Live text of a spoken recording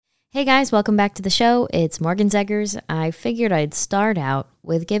Hey guys, welcome back to the show. It's Morgan Zegers. I figured I'd start out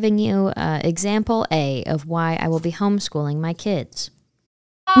with giving you example A of why I will be homeschooling my kids.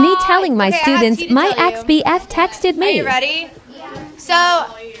 Me telling my students my ex-BF texted me. Are you ready? Yeah. So,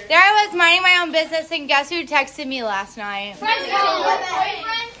 there I was minding my own business, and guess who texted me last night?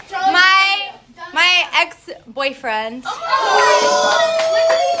 My ex-boyfriend. Oh,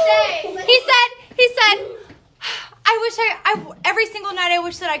 He said, every single night I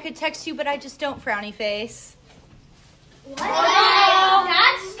wish that I could text you, but I just don't, frowny face. What?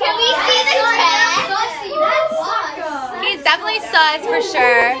 Can we see the text? He's definitely sus for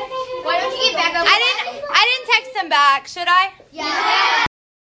sure. Why don't you get back up? I didn't text him back, should I? Yeah.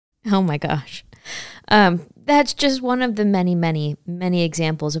 Oh my gosh. That's just one of the many, many, many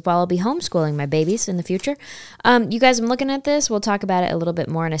examples of while I'll be homeschooling my babies in the future. You guys, I'm looking at this. We'll talk about it a little bit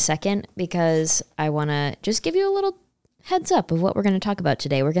more in a second because I want to just give you a little heads up of what we're going to talk about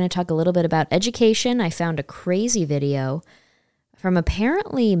today. We're going to talk a little bit about education. I found a crazy video from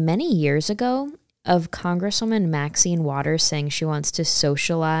apparently many years ago of Congresswoman Maxine Waters saying she wants to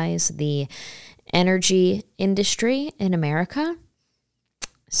socialize the energy industry in America.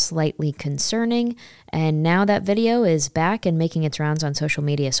 Slightly concerning. And now that video is back and making its rounds on social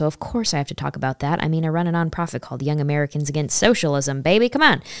media. So of course I have to talk about that. I mean, I run a nonprofit called Young Americans Against Socialism, baby. Come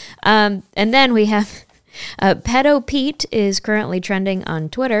on. And then we have Pedo Pete is currently trending on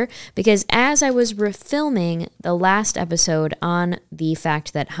Twitter because as I was refilming the last episode on the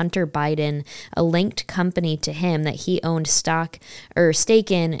fact that Hunter Biden, a linked company to him that he owned stake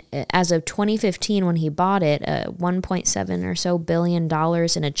in as of 2015 when he bought it, $1.7 or so billion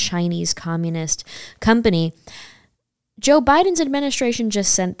in a Chinese communist company, Joe Biden's administration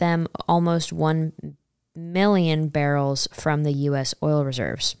just sent them almost 1 million barrels from the U.S. oil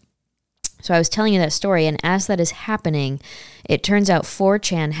reserves. So I was telling you that story, and as that is happening, it turns out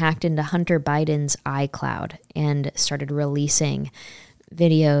 4chan hacked into Hunter Biden's iCloud and started releasing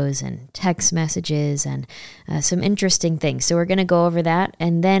videos and text messages and some interesting things. So we're going to go over that.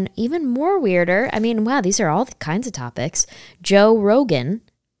 And then even more weirder, I mean, wow, these are all kinds of topics. Joe Rogan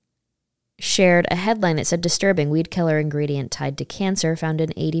shared a headline that said, disturbing, weed killer ingredient tied to cancer found in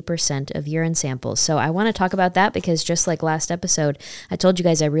 80% of urine samples. So I want to talk about that because just like last episode, I told you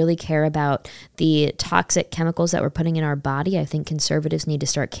guys I really care about the toxic chemicals that we're putting in our body. I think conservatives need to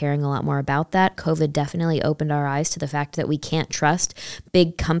start caring a lot more about that. COVID definitely opened our eyes to the fact that we can't trust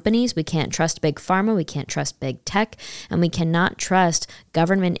big companies, we can't trust big pharma, we can't trust big tech, and we cannot trust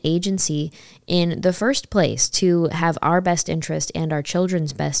government agency in the first place to have our best interest and our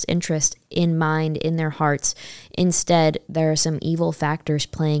children's best interest in mind, in their hearts. Instead, there are some evil factors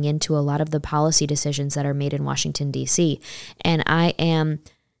playing into a lot of the policy decisions that are made in Washington, D.C. And I am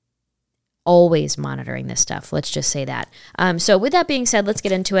always monitoring this stuff. Let's just say that. So with that being said, let's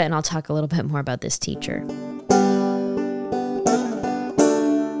get into it and I'll talk a little bit more about this teacher.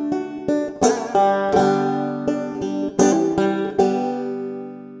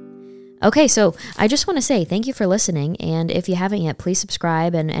 Okay, so I just want to say thank you for listening, and if you haven't yet, please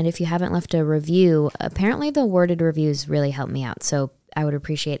subscribe, and if you haven't left a review, apparently the worded reviews really help me out, so I would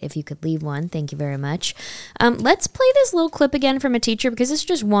appreciate if you could leave one. Thank you very much. Let's play this little clip again from a teacher, because this is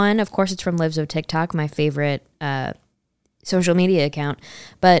just one. Of course, it's from Lives of TikTok, my favorite social media account,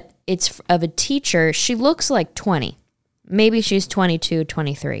 but it's of a teacher. She looks like 20. Maybe she's 22,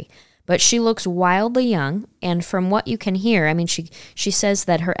 23. But she looks wildly young, and from what you can hear, I mean, she says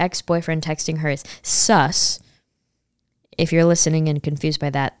that her ex-boyfriend texting her is sus. If you're listening and confused by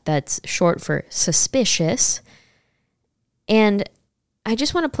that, that's short for suspicious. And I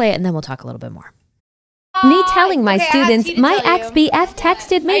just want to play it, and then we'll talk a little bit more. Me telling my students my ex-BF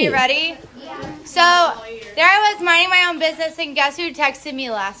texted me. Are you ready? Yeah. So, there I was minding my own business, and guess who texted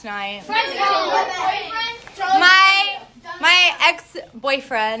me last night? My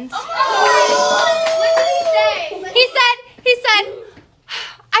ex-boyfriend. He said,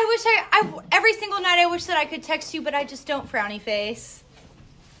 every single night I wish that I could text you, but I just don't, frowny face.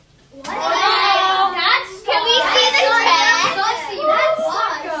 What? Can we see the text?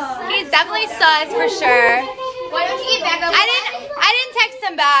 He's definitely sus for sure. Why don't you get back up? I didn't text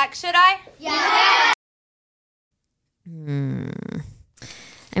him back, should I? Yeah.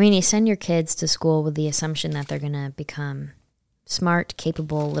 I mean, you send your kids to school with the assumption that they're going to become smart,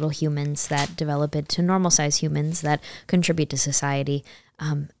 capable little humans that develop into normal-sized humans that contribute to society.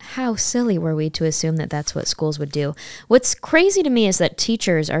 How silly were we to assume that that's what schools would do? What's crazy to me is that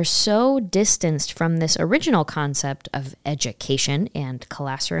teachers are so distanced from this original concept of education and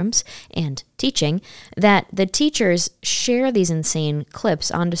classrooms and teaching that the teachers share these insane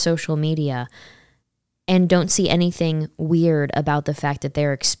clips onto social media and don't see anything weird about the fact that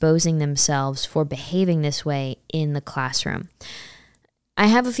they're exposing themselves for behaving this way in the classroom. I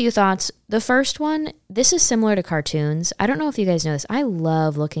have a few thoughts. The first one, this is similar to cartoons. I don't know if you guys know this. I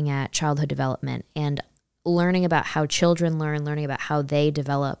love looking at childhood development and learning about how children learning about how they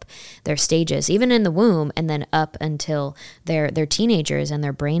develop their stages, even in the womb, and then up until they're teenagers and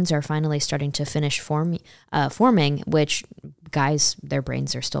their brains are finally starting to finish forming, which guys, their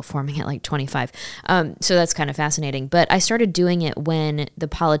brains are still forming at like 25. So that's kind of fascinating. But I started doing it when the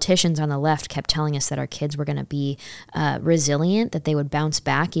politicians on the left kept telling us that our kids were going to be resilient, that they would bounce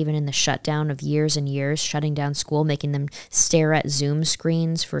back even in the shutdown of years and years, shutting down school, making them stare at Zoom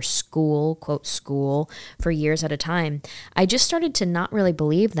screens for school, quote school, for years at a time. I just started to not really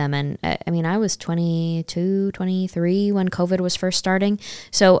believe them. And I mean, I was 22, 23 when COVID was first starting.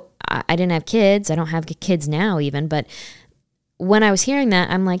 So I didn't have kids. I don't have kids now even, but when I was hearing that,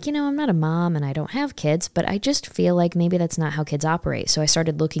 I'm like, I'm not a mom and I don't have kids, but I just feel like maybe that's not how kids operate. So I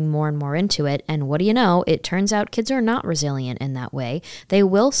started looking more and more into it. And what do you know? It turns out kids are not resilient in that way. They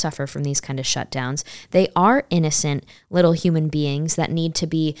will suffer from these kind of shutdowns. They are innocent little human beings that need to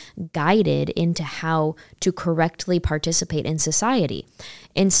be guided into how to correctly participate in society.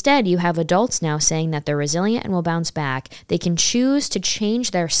 Instead, you have adults now saying that they're resilient and will bounce back. They can choose to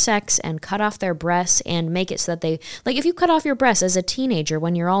change their sex and cut off their breasts and make it so that they, like if you cut off your breasts as a teenager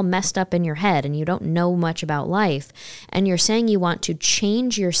when you're all messed up in your head and you don't know much about life, and you're saying you want to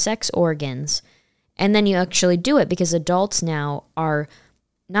change your sex organs, and then you actually do it because adults now are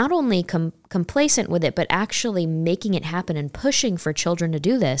not only complacent with it, but actually making it happen and pushing for children to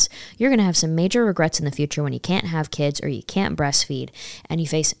do this, you're going to have some major regrets in the future when you can't have kids or you can't breastfeed and you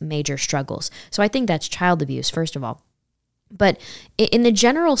face major struggles. So I think that's child abuse, first of all. But in the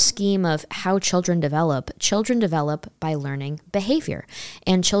general scheme of how children develop by learning behavior,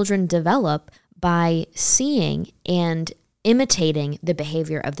 and children develop by seeing and imitating the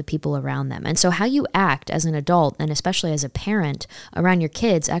behavior of the people around them. And so how you act as an adult, and especially as a parent around your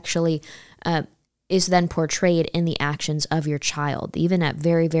kids, actually is then portrayed in the actions of your child, even at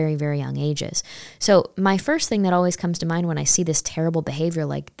very, very, very young ages. So my first thing that always comes to mind when I see this terrible behavior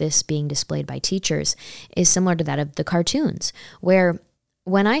like this being displayed by teachers is similar to that of the cartoons, where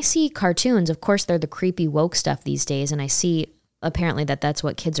when I see cartoons, of course, they're the creepy woke stuff these days, and I see apparently that that's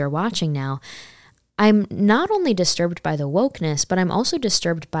what kids are watching now. I'm not only disturbed by the wokeness, but I'm also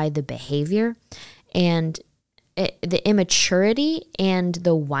disturbed by the behavior and the immaturity and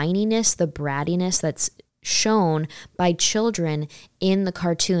the whininess, the brattiness that's shown by children in the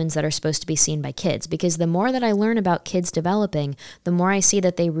cartoons that are supposed to be seen by kids. Because the more that I learn about kids developing, the more I see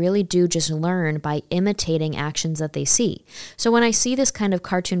that they really do just learn by imitating actions that they see. So when I see this kind of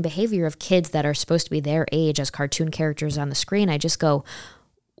cartoon behavior of kids that are supposed to be their age as cartoon characters on the screen, I just go,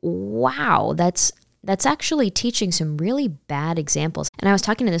 wow, that's actually teaching some really bad examples. And I was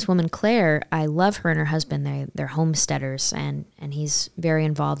talking to this woman, Claire. I love her and her husband. They're homesteaders, and he's very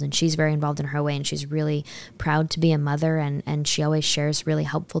involved, and she's very involved in her way, and she's really proud to be a mother, and she always shares really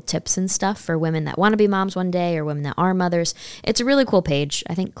helpful tips and stuff for women that want to be moms one day or women that are mothers. It's a really cool page.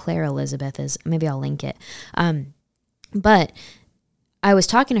 I think Claire Elizabeth is. Maybe I'll link it. But I was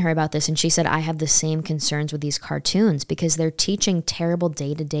talking to her about this, and she said, I have the same concerns with these cartoons because they're teaching terrible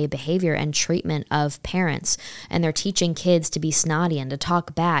day-to-day behavior and treatment of parents, and they're teaching kids to be snotty and to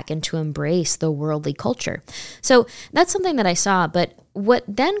talk back and to embrace the worldly culture. So that's something that I saw, but what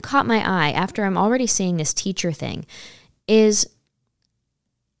then caught my eye after I'm already seeing this teacher thing is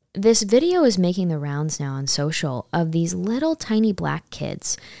this video is making the rounds now on social of these little tiny black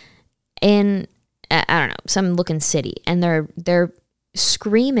kids in, I don't know, some looking city, and they're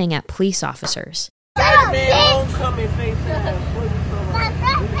screaming at police officers.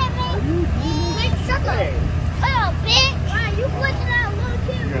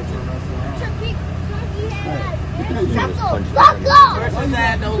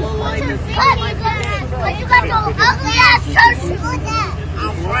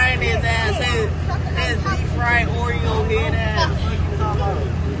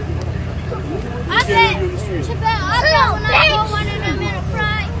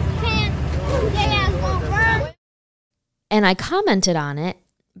 And I commented on it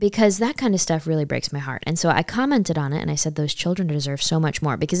because that kind of stuff really breaks my heart. And so I commented on it and I said, those children deserve so much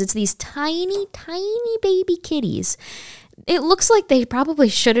more, because it's these tiny, tiny baby kitties. It looks like they probably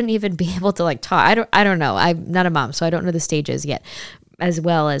shouldn't even be able to like talk. I don't know. I'm not a mom, so I don't know the stages yet as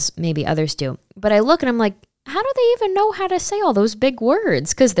well as maybe others do. But I look and I'm like, how do they even know how to say all those big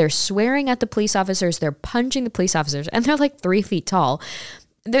words? Because they're swearing at the police officers, they're punching the police officers, and they're like 3 feet tall.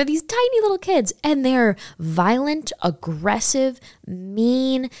 They're these tiny little kids, and they're violent, aggressive,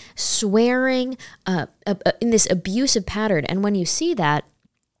 mean, swearing, in this abusive pattern. And when you see that,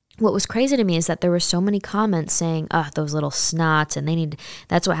 what was crazy to me is that there were so many comments saying, those little snots, and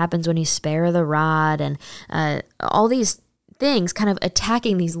that's what happens when you spare the rod, and all these things kind of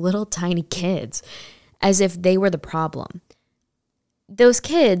attacking these little tiny kids as if they were the problem. Those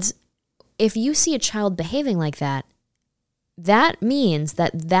kids, if you see a child behaving like that, that means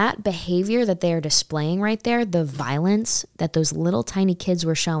that behavior that they are displaying right there, the violence that those little tiny kids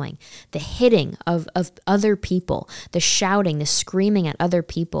were showing, the hitting of other people, the shouting, the screaming at other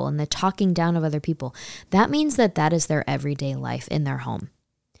people, and the talking down of other people, that means that is their everyday life in their home.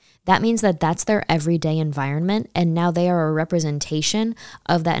 That means that's their everyday environment, and now they are a representation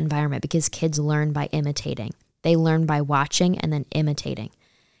of that environment because kids learn by imitating. They learn by watching and then imitating.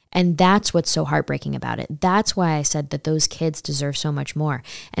 And that's what's so heartbreaking about it. That's why I said that those kids deserve so much more.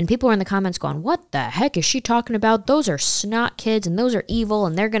 And people are in the comments going, what the heck is she talking about? Those are snot kids, and those are evil,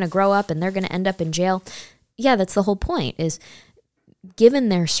 and they're going to grow up, and they're going to end up in jail. Yeah, that's the whole point, is given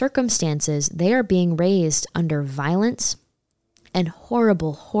their circumstances, they are being raised under violence and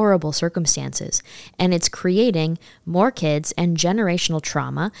horrible, horrible circumstances. And it's creating more kids and generational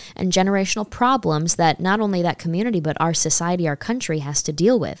trauma and generational problems that not only that community, but our society, our country has to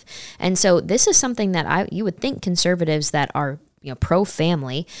deal with. And so this is something that you would think conservatives that are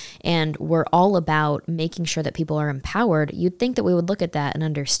pro-family, and we're all about making sure that people are empowered, you'd think that we would look at that and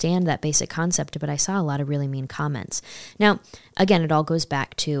understand that basic concept, but I saw a lot of really mean comments. Now, again, it all goes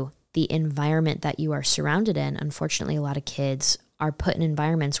back to the environment that you are surrounded in. Unfortunately, a lot of kids are put in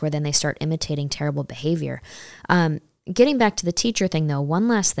environments where then they start imitating terrible behavior. Getting back to the teacher thing, though, one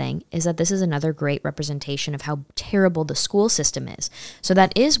last thing is that this is another great representation of how terrible the school system is. So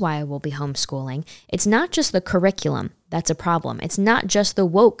that is why I will be homeschooling. It's not just the curriculum that's a problem. It's not just the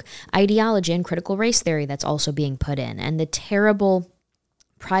woke ideology and critical race theory that's also being put in, and the terrible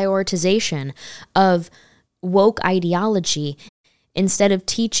prioritization of woke ideology instead of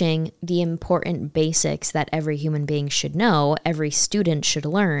teaching the important basics that every human being should know, every student should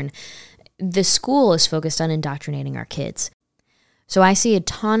learn. The school is focused on indoctrinating our kids. So I see a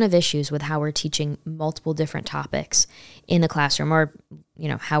ton of issues with how we're teaching multiple different topics in the classroom, or,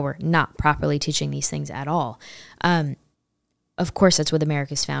 how we're not properly teaching these things at all. Of course, that's with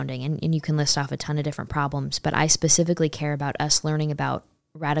America's founding, and you can list off a ton of different problems, but I specifically care about us learning about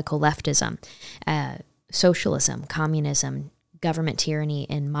radical leftism, socialism, communism, government tyranny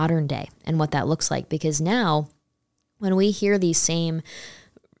in modern day, and what that looks like. Because now, when we hear these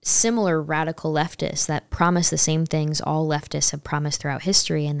similar radical leftists that promise the same things all leftists have promised throughout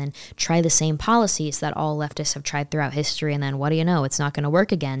history, and then try the same policies that all leftists have tried throughout history, and then what do you know, it's not going to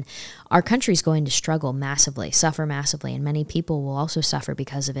work again, our country's going to struggle massively, suffer massively, and many people will also suffer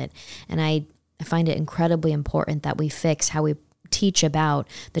because of it. And I find it incredibly important that we fix how we teach about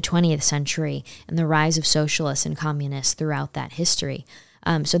the 20th century and the rise of socialists and communists throughout that history.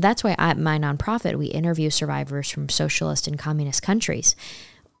 So that's why my nonprofit, we interview survivors from socialist and communist countries.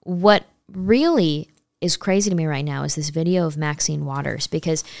 What really is crazy to me right now is this video of Maxine Waters,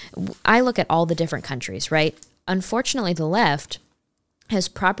 because I look at all the different countries, right? Unfortunately, the left has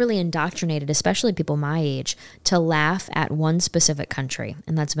properly indoctrinated, especially people my age, to laugh at one specific country,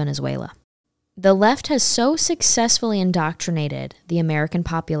 and that's Venezuela. The left has so successfully indoctrinated the American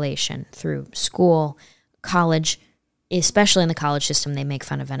population through school, college, especially in the college system, they make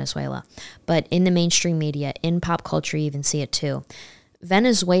fun of Venezuela. But in the mainstream media, in pop culture, you even see it too.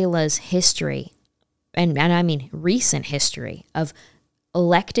 Venezuela's history, and I mean recent history, of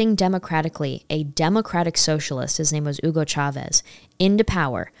electing democratically a democratic socialist, his name was Hugo Chavez, into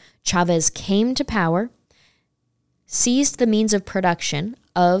power. Chavez came to power, seized the means of production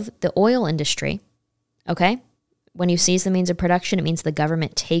of the oil industry, okay? When you seize the means of production, it means the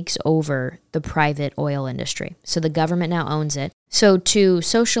government takes over the private oil industry. So the government now owns it. So to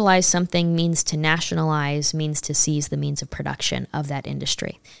socialize something means to nationalize, means to seize the means of production of that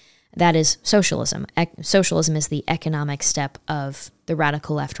industry. That is socialism. Socialism is the economic step of the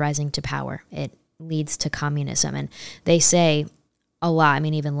radical left rising to power. It leads to communism. And they say a lot, I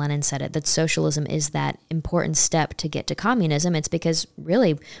mean, even Lenin said it, that socialism is that important step to get to communism. It's because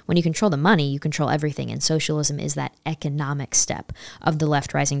really, when you control the money, you control everything. And socialism is that economic step of the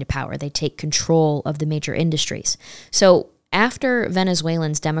left rising to power. They take control of the major industries. So after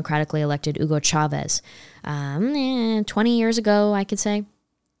Venezuelans democratically elected Hugo Chavez, 20 years ago, I could say,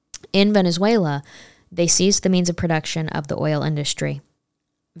 in Venezuela, they seized the means of production of the oil industry.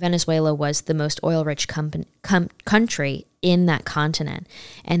 Venezuela was the most oil-rich country in that continent,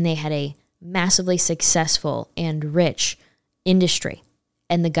 and they had a massively successful and rich industry.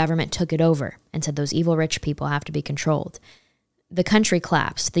 and the government took it over and said those evil rich people have to be controlled. The country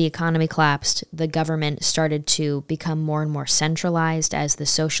collapsed, the economy collapsed, the government started to become more and more centralized as the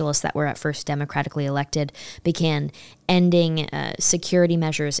socialists that were at first democratically elected began ending security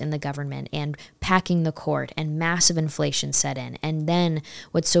measures in the government and packing the court, and massive inflation set in. And then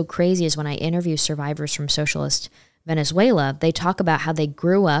what's so crazy is when I interview survivors from socialist Venezuela, they talk about how they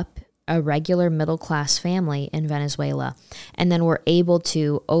grew up a regular middle-class family in Venezuela and then were able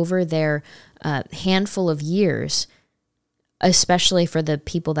to, over their handful of years, especially for the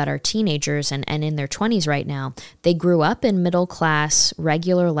people that are teenagers and in their 20s right now, they grew up in middle-class,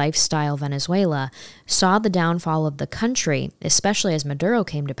 regular lifestyle Venezuela, saw the downfall of the country, especially as Maduro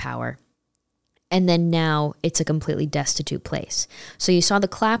came to power, and then now it's a completely destitute place. So you saw the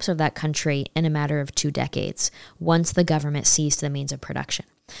collapse of that country in a matter of 2 decades, once the government seized the means of production.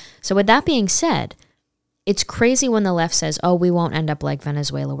 So with that being said, it's crazy when the left says, oh, we won't end up like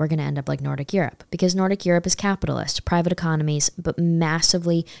Venezuela. We're going to end up like Nordic Europe, because Nordic Europe is capitalist, private economies, but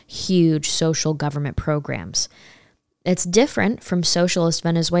massively huge social government programs. It's different from socialist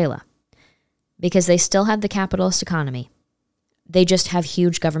Venezuela because they still have the capitalist economy. They just have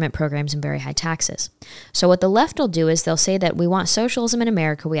huge government programs and very high taxes. So what the left will do is they'll say that we want socialism in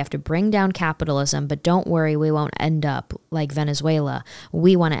America, we have to bring down capitalism, but don't worry, we won't end up like Venezuela.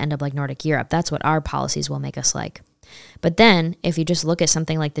 We want to end up like Nordic Europe. That's what our policies will make us like. But then if you just look at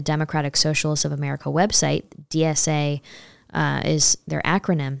something like the Democratic Socialists of America website, DSA is their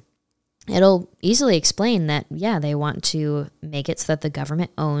acronym, it'll easily explain that, yeah, they want to make it so that the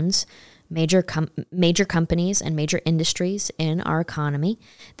government owns major companies and major industries in our economy.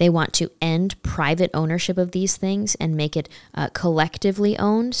 They want to end private ownership of these things and make it collectively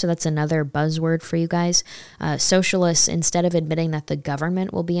owned. So that's another buzzword for you guys. Socialists, instead of admitting that the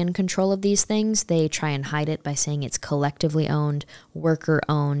government will be in control of these things, they try and hide it by saying it's collectively owned, worker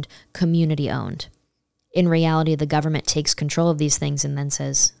owned, community owned. In reality, the government takes control of these things and then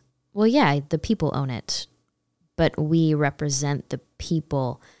says, well, yeah, the people own it, but we represent the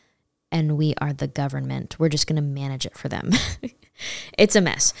people and we are the government. We're just going to manage it for them. It's a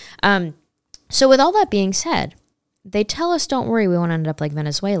mess. So with all that being said, they tell us, don't worry, we won't end up like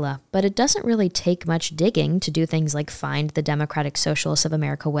Venezuela, but it doesn't really take much digging to do things like find the Democratic Socialists of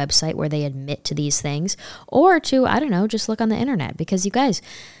America website where they admit to these things, or to, I don't know, just look on the internet. Because you guys,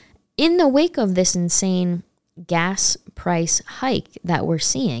 in the wake of this insane gas price hike that we're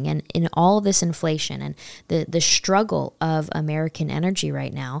seeing, and in all of this inflation and the struggle of American energy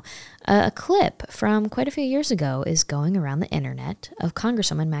right now, a clip from quite a few years ago is going around the internet of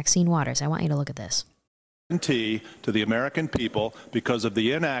Congresswoman Maxine Waters. I want you to look at this. To the American people because of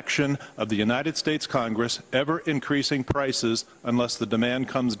the inaction of the United States Congress, ever increasing prices unless the demand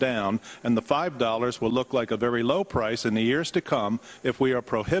comes down, and the $5 will look like a very low price in the years to come if we are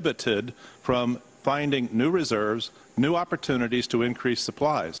prohibited from finding new reserves, new opportunities to increase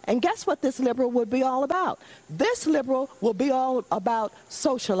supplies. And guess what this liberal would be all about? This liberal will be all about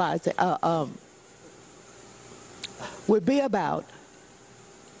socializing, would be about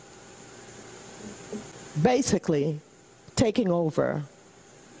basically taking over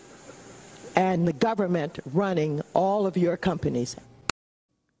and the government running all of your companies.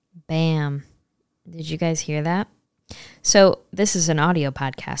 Bam. Did you guys hear that? So this is an audio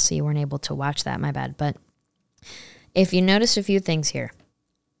podcast, so you weren't able to watch that, my bad. But if you notice a few things here,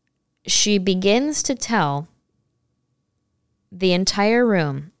 she begins to tell the entire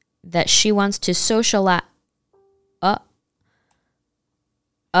room that she wants to socialize.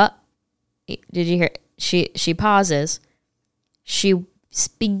 Did you hear? She pauses. She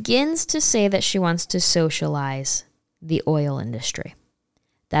begins to say that she wants to socialize the oil industry.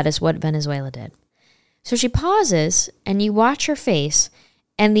 That is what Venezuela did. So she pauses, and you watch her face,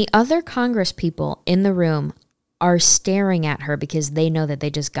 and the other Congress people in the room are staring at her because they know that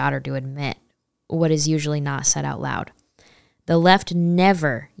they just got her to admit what is usually not said out loud. The left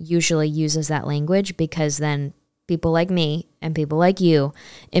never usually uses that language because then people like me and people like you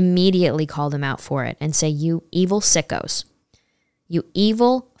immediately call them out for it and say, you evil sickos, you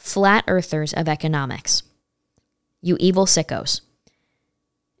evil flat earthers of economics, you evil sickos.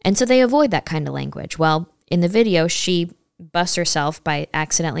 And so they avoid that kind of language. Well, in the video, she busts herself by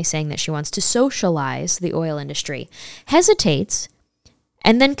accidentally saying that she wants to socialize the oil industry, hesitates,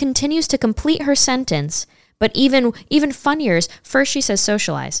 and then continues to complete her sentence. But even funnier is, first she says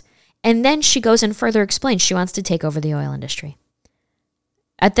socialize, and then she goes and further explains she wants to take over the oil industry.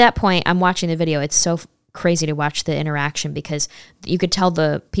 At that point, I'm watching the video. It's so crazy to watch the interaction because you could tell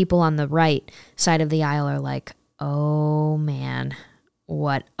the people on the right side of the aisle are like, oh man,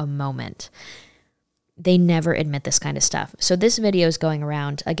 what a moment. they never admit this kind of stuff. So this video is going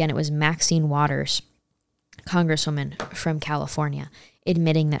around. Again, it was Maxine Waters, Congresswoman from California,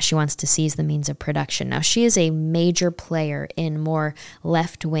 admitting that she wants to seize the means of production. Now, she is a major player in more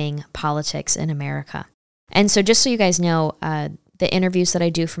left-wing politics in America. And so just so you guys know, the interviews that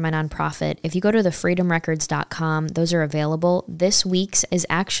I do for my nonprofit, if you go to thefreedomrecords.com, those are available. This week's is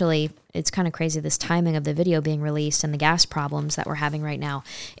actually, it's kind of crazy, this timing of the video being released and the gas problems that we're having right now.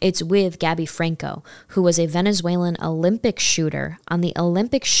 It's with Gabby Franco, who was a Venezuelan Olympic shooter on the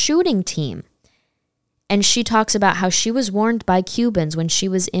Olympic shooting team. And she talks about how she was warned by Cubans when she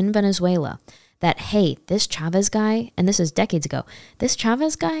was in Venezuela that, hey, this Chavez guy, and this is decades ago, this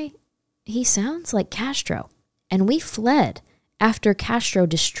Chavez guy, he sounds like Castro. And we fled after Castro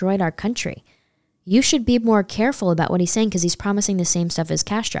destroyed our country. You should be more careful about what he's saying because he's promising the same stuff as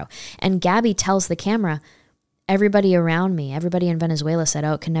Castro. And Gabby tells the camera, everybody around me, everybody in Venezuela said,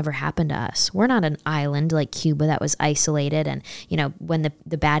 oh, it can never happen to us. We're not an island like Cuba that was isolated. And, you know, when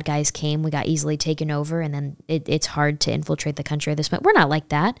the bad guys came, we got easily taken over. And then it's hard to infiltrate the country at this point. We're not like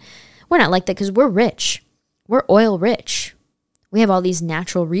that. We're not like that because we're rich. We're oil rich. We have all these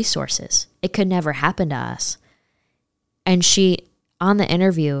natural resources. It could never happen to us. And she, on the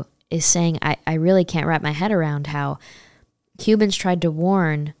interview, is saying, I really can't wrap my head around how Cubans tried to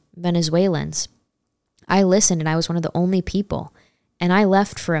warn Venezuelans. I listened, and I was one of the only people. And I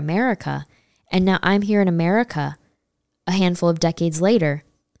left for America. And now I'm here in America a handful of decades later.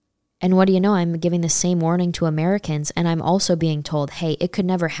 And what do you know? I'm giving the same warning to Americans. And I'm also being told, hey, it could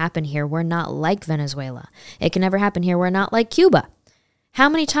never happen here. We're not like Venezuela. It can never happen here. We're not like Cuba. How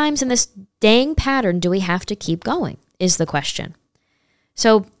many times in this dang pattern do we have to keep going? Is the question.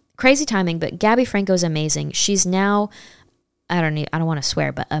 So crazy timing, but Gabby Franco is amazing. She's now, I don't want to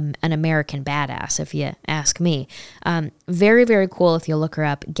swear, but an American badass, if you ask me. Very, very cool if you look her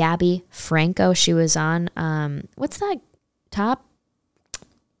up. Gabby Franco, she was on, what's that top?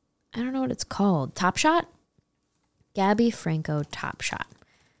 I don't know what it's called. Top Shot? Gabby Franco Top Shot.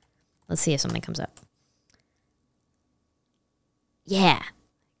 Let's see if something comes up. Yeah,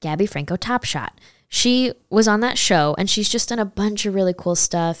 Gabby Franco Top Shot. She was on that show, and she's just done a bunch of really cool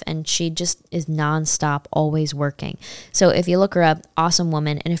stuff, and she just is nonstop, always working. So if you look her up, awesome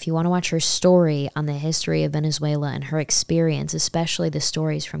woman, and if you want to watch her story on the history of Venezuela and her experience, especially the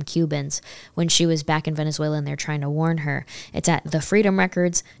stories from Cubans when she was back in Venezuela and they're trying to warn her, it's at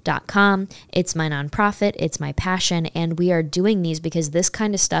thefreedomrecords.com. It's my nonprofit, it's my passion, and we are doing these because this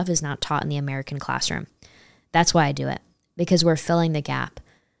kind of stuff is not taught in the American classroom. That's why I do it, because we're filling the gap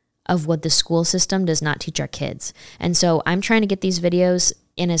of what the school system does not teach our kids. And so I'm trying to get these videos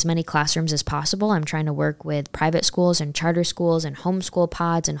in as many classrooms as possible. I'm trying to work with private schools and charter schools and homeschool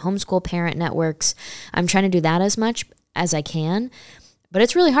pods and homeschool parent networks. I'm trying to do that as much as I can, but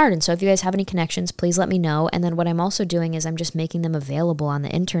it's really hard. And so if you guys have any connections, please let me know. And then what I'm also doing is I'm just making them available on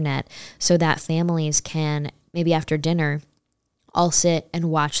the internet so that families can, maybe after dinner, I'll sit and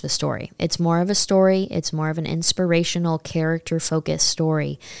watch the story. It's more of a story. It's more of an inspirational, character-focused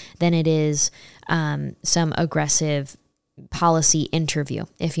story than it is some aggressive policy interview,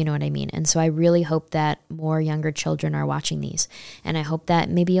 if you know what I mean. And so I really hope that more younger children are watching these. And I hope that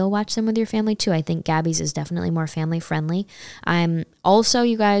maybe you'll watch them with your family too. I think Gabby's is definitely more family friendly. I'm also,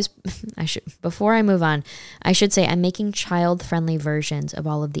 you guys, before I move on, I should say I'm making child-friendly versions of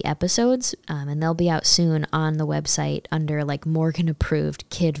all of the episodes, and they'll be out soon on the website under like Morgan approved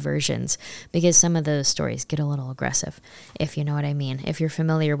kid versions, because some of those stories get a little aggressive, if you know what I mean. If you're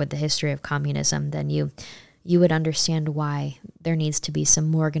familiar with the history of communism, then you would understand why there needs to be some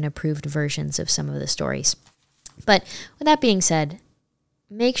Morgan-approved versions of some of the stories. But with that being said,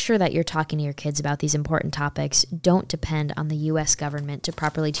 make sure that you're talking to your kids about these important topics. Don't depend on the U.S. government to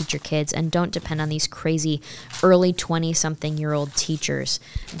properly teach your kids, and don't depend on these crazy early 20-something-year-old teachers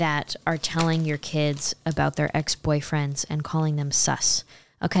that are telling your kids about their ex-boyfriends and calling them sus.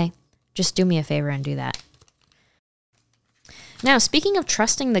 Okay? Just do me a favor and do that. Now, speaking of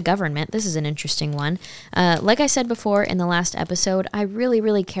trusting the government, this is an interesting one. Like I said before in the last episode, I really,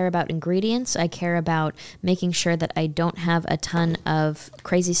 really care about ingredients. I care about making sure that I don't have a ton of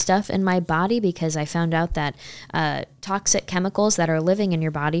crazy stuff in my body, because I found out that toxic chemicals that are living in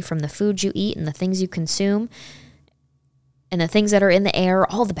your body from the food you eat and the things you consume and the things that are in the air,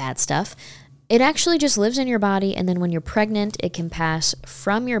 all the bad stuff, it actually just lives in your body, and then when you're pregnant, it can pass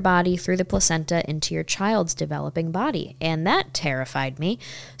from your body through the placenta into your child's developing body, and that terrified me.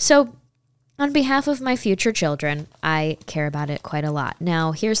 So on behalf of my future children, I care about it quite a lot.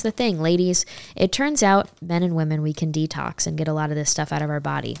 Now, here's the thing, ladies. It turns out men and women, we can detox and get a lot of this stuff out of our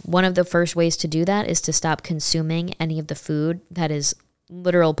body. One of the first ways to do that is to stop consuming any of the food that is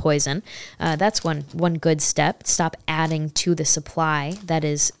literal poison. That's one good step. Stop adding to the supply that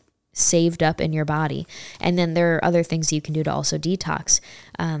is saved up in your body. And then there are other things you can do to also detox.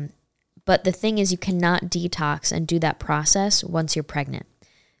 But the thing is, you cannot detox and do that process once you're pregnant.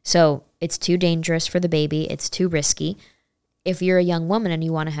 So it's too dangerous for the baby. It's too risky. If you're a young woman and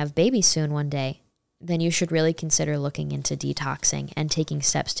you want to have babies soon one day, then you should really consider looking into detoxing and taking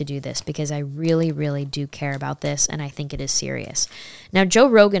steps to do this, because I really, really do care about this, and I think it is serious. Now, Joe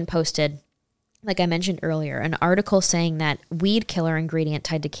Rogan posted, like I mentioned earlier, an article saying that weed killer ingredient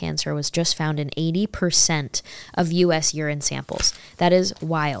tied to cancer was just found in 80% of U.S. urine samples. That is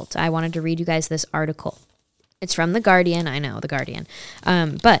wild. I wanted to read you guys this article. It's from The Guardian. I know, The Guardian.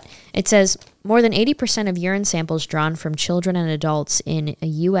 But it says, more than 80% of urine samples drawn from children and adults in a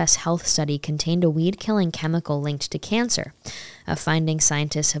U.S. health study contained a weed-killing chemical linked to cancer, a finding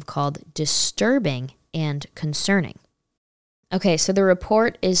scientists have called disturbing and concerning. Okay, so the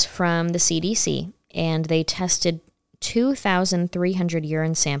report is from the CDC, and they tested 2,300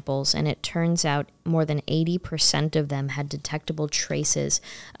 urine samples, and it turns out more than 80% of them had detectable traces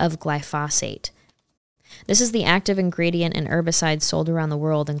of glyphosate. This is the active ingredient in herbicides sold around the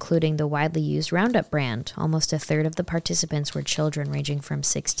world, including the widely used Roundup brand. Almost a third of the participants were children ranging from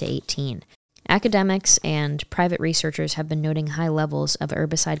 6 to 18. Academics and private researchers have been noting high levels of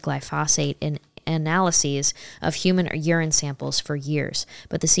herbicide glyphosate in analyses of human urine samples for years,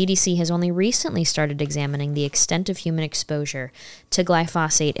 but the CDC has only recently started examining the extent of human exposure to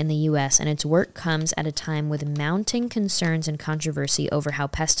glyphosate in the U.S., and its work comes at a time with mounting concerns and controversy over how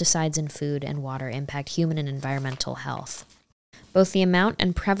pesticides in food and water impact human and environmental health. Both the amount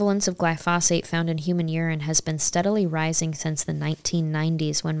and prevalence of glyphosate found in human urine has been steadily rising since the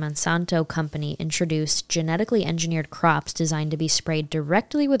 1990s, when Monsanto Company introduced genetically engineered crops designed to be sprayed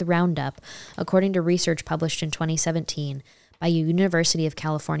directly with Roundup, according to research published in 2017 by University of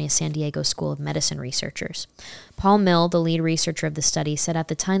California, San Diego School of Medicine researchers. Paul Mill, the lead researcher of the study, said at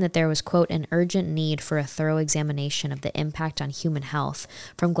the time that there was, quote, an urgent need for a thorough examination of the impact on human health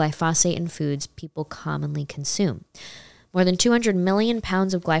from glyphosate in foods people commonly consume. More than 200 million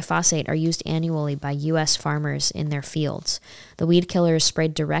pounds of glyphosate are used annually by U.S. farmers in their fields. The weed killer is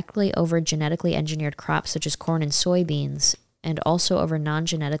sprayed directly over genetically engineered crops such as corn and soybeans, and also over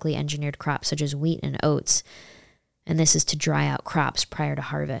non-genetically engineered crops such as wheat and oats. And this is to dry out crops prior to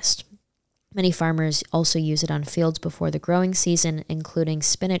harvest. Many farmers also use it on fields before the growing season, including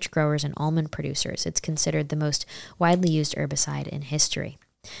spinach growers and almond producers. It's considered the most widely used herbicide in history.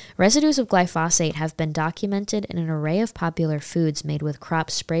 Residues of glyphosate have been documented in an array of popular foods made with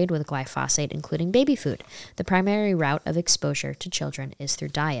crops sprayed with glyphosate, including baby food. The primary route of exposure to children is through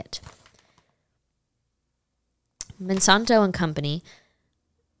diet. Monsanto and the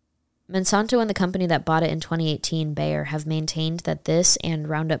company that bought it in 2018, Bayer, have maintained that this and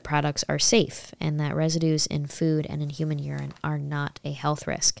Roundup products are safe, and that residues in food and in human urine are not a health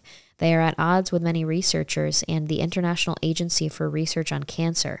risk. They are at odds with many researchers and the International Agency for Research on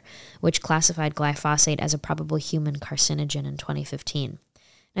Cancer, which classified glyphosate as a probable human carcinogen in 2015.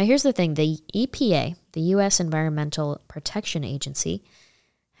 Now here's the thing, the EPA, the U.S. Environmental Protection Agency,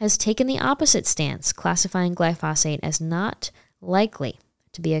 has taken the opposite stance, classifying glyphosate as not likely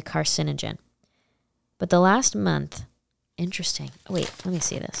to be a carcinogen. But the last month, interesting, wait, let me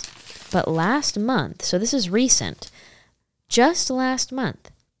see this. But last month, so this is recent, just last month,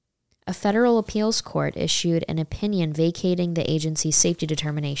 a federal appeals court issued an opinion vacating the agency's safety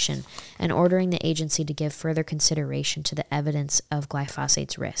determination and ordering the agency to give further consideration to the evidence of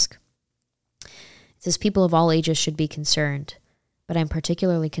glyphosate's risk. It says people of all ages should be concerned, but I'm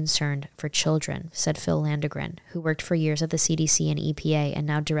particularly concerned for children, said Phil Landegren, who worked for years at the CDC and EPA and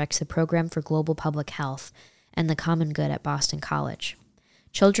now directs the Program for Global Public Health and the Common Good at Boston College.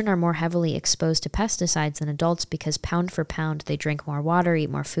 Children are more heavily exposed to pesticides than adults because pound for pound they drink more water, eat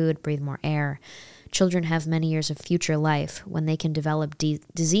more food, breathe more air. Children have many years of future life when they can develop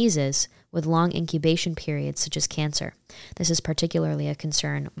diseases with long incubation periods such as cancer. This is particularly a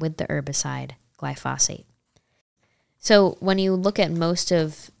concern with the herbicide glyphosate. So when you look at most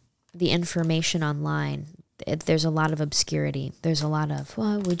of the information online, there's a lot of obscurity. There's a lot of,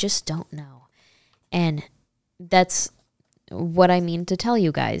 well, we just don't know. And that's what I mean to tell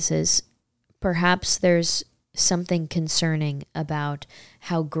you guys is perhaps there's something concerning about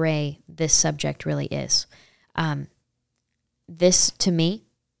how gray this subject really is. This, to me,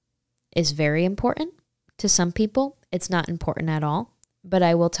 is very important. To some people, it's not important at all. But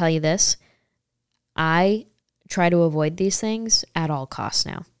I will tell you this, I try to avoid these things at all costs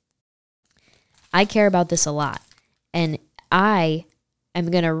now. I care about this a lot. And I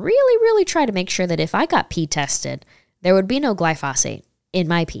am going to really, really try to make sure that if I got pee tested, there would be no glyphosate. in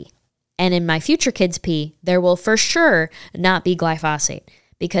my pee. And in my future kids' pee, there will for sure not be glyphosate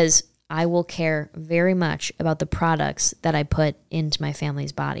because I will care very much about the products that I put into my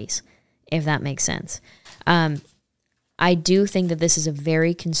family's bodies, if that makes sense. I do think that this is a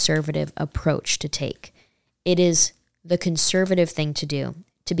very conservative approach to take. It is the conservative thing to do,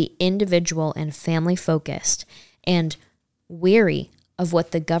 to be individual and family focused and weary of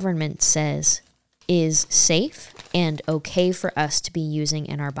what the government says is safe and okay for us to be using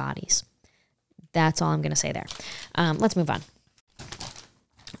in our bodies. That's all I'm going to say there. Let's move on.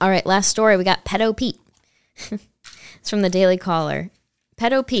 All right, last story. We got Pedo Pete. It's from the Daily Caller.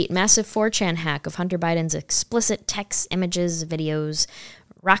 Pedo Pete, massive 4chan hack of Hunter Biden's explicit text, images, videos,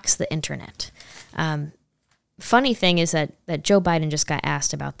 rocks the internet. Funny thing is that Joe Biden just got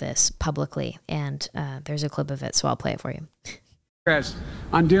asked about this publicly, and there's a clip of it, so I'll play it for you.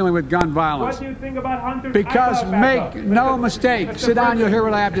 On dealing with gun violence. What do you think about Hunter? Because make no mistake, sit down, you'll hear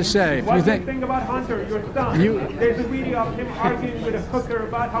what I have to say. What do you think about Hunter, your son? There's a video of him arguing with a hooker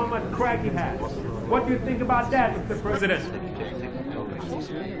about how much crack he has. What do you think about that, Mr. President?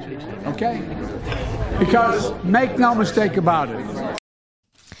 Okay? Because make no mistake about it.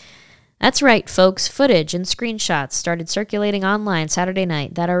 That's right, folks. Footage and screenshots started circulating online Saturday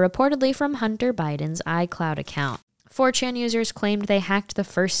night that are reportedly from Hunter Biden's iCloud account. 4chan users claimed they hacked the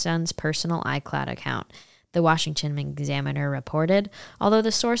first son's personal iCloud account, the Washington Examiner reported, although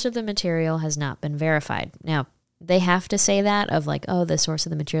the source of the material has not been verified. Now, they have to say that of like, oh, the source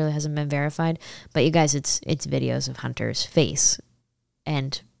of the material hasn't been verified, but you guys, it's videos of Hunter's face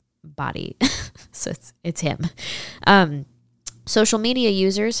and body, so it's him. Social media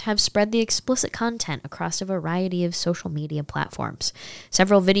users have spread the explicit content across a variety of social media platforms.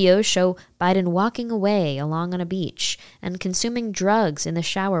 Several videos show Biden walking away along on a beach and consuming drugs in the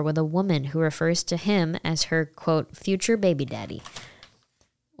shower with a woman who refers to him as her, quote, future baby daddy.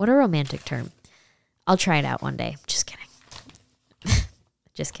 What a romantic term. I'll try it out one day. Just kidding.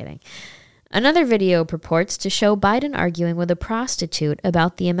 Just kidding. Another video purports to show Biden arguing with a prostitute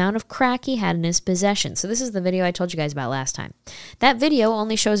about the amount of crack he had in his possession. So this is the video I told you guys about last time. That video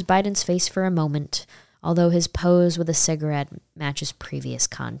only shows Biden's face for a moment, although his pose with a cigarette matches previous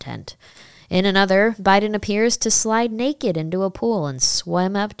content. In another, Biden appears to slide naked into a pool and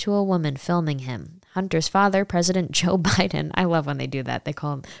swim up to a woman filming him. Hunter's father, President Joe Biden, I love when they do that. They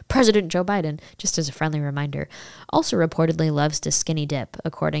call him President Joe Biden, just as a friendly reminder, also reportedly loves to skinny dip,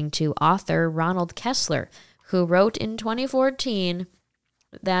 according to author Ronald Kessler, who wrote in 2014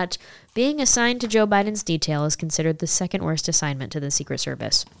 that being assigned to Joe Biden's detail is considered the second worst assignment to the Secret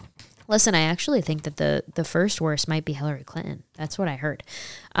Service. Listen, I actually think that the first worst might be Hillary Clinton. That's what I heard.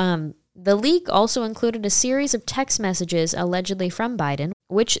 The leak also included a series of text messages allegedly from Biden,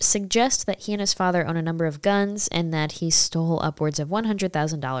 which suggest that he and his father own a number of guns and that he stole upwards of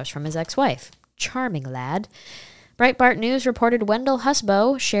 $100,000 from his ex-wife. Charming lad. Breitbart News reported Wendell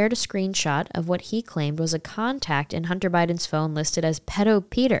Husbo shared a screenshot of what he claimed was a contact in Hunter Biden's phone listed as Pedo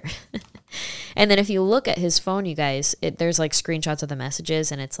Peter. And then if you look at his phone, you guys, there's like screenshots of the messages,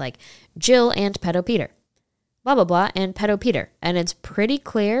 and it's like Jill and Pedo Peter. Blah, blah, blah, and Pedo Peter. And it's pretty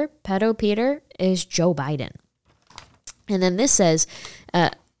clear Pedo Peter is Joe Biden. And then this says,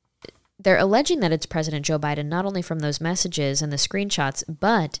 they're alleging that it's President Joe Biden, not only from those messages and the screenshots,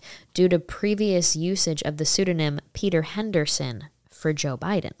 but due to previous usage of the pseudonym Peter Henderson for Joe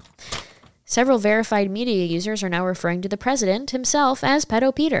Biden. Several verified media users are now referring to the president himself as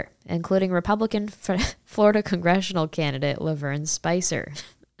Pedo Peter, including Republican Florida congressional candidate Laverne Spicer.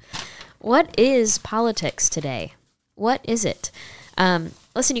 What is politics today? What is it?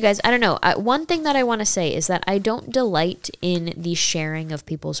 Listen, you guys, I don't know. One thing that I want to say is that I don't delight in the sharing of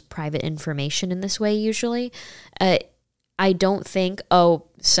people's private information in this way usually. I don't think, oh,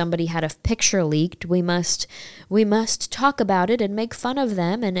 somebody had a picture leaked. We must talk about it and make fun of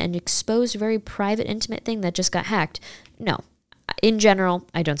them and expose a very private, intimate thing that just got hacked. No. In general,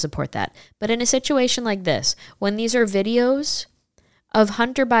 I don't support that. But in a situation like this, when these are videos of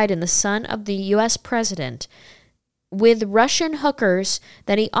Hunter Biden, the son of the U.S. president, with Russian hookers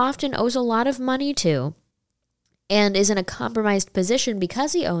that he often owes a lot of money to and is in a compromised position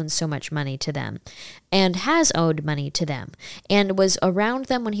because he owns so much money to them and has owed money to them and was around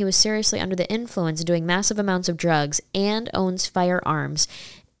them when he was seriously under the influence doing massive amounts of drugs and owns firearms,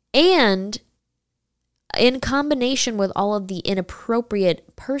 and in combination with all of the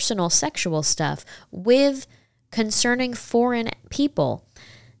inappropriate personal sexual stuff with concerning foreign people,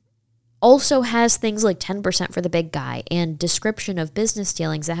 also has things like 10% for the big guy and description of business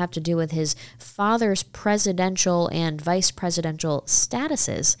dealings that have to do with his father's presidential and vice presidential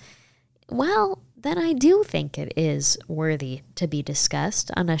statuses. Well, then I do think it is worthy to be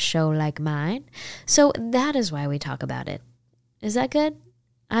discussed on a show like mine. So that is why we talk about it. Is that good?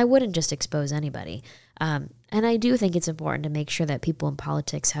 I wouldn't just expose anybody. And I do think it's important to make sure that people in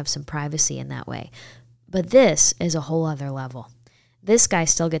politics have some privacy in that way. But this is a whole other level. This guy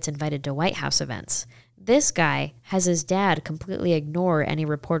still gets invited to White House events. This guy has his dad completely ignore any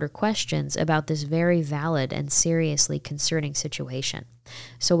reporter questions about this very valid and seriously concerning situation.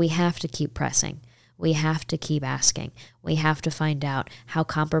 So we have to keep pressing. We have to keep asking. We have to find out how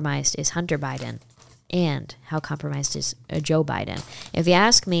compromised is Hunter Biden and how compromised is Joe Biden. If you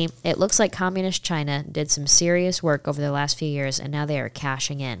ask me, it looks like communist China did some serious work over the last few years, and now they are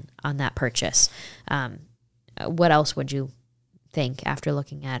cashing in on that purchase. What else would you think after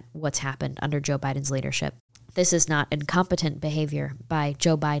looking at what's happened under Joe Biden's leadership? This is not incompetent behavior by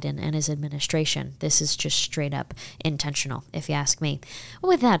Joe Biden and his administration. This is just straight up intentional, if you ask me.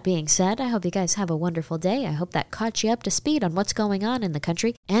 With that being said, I hope you guys have a wonderful day. I hope that caught you up to speed on what's going on in the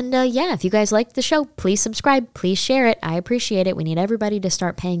country. And if you guys liked the show, please subscribe. Please share it. I appreciate it. We need everybody to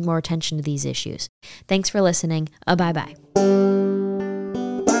start paying more attention to these issues. Thanks for listening. Bye-bye.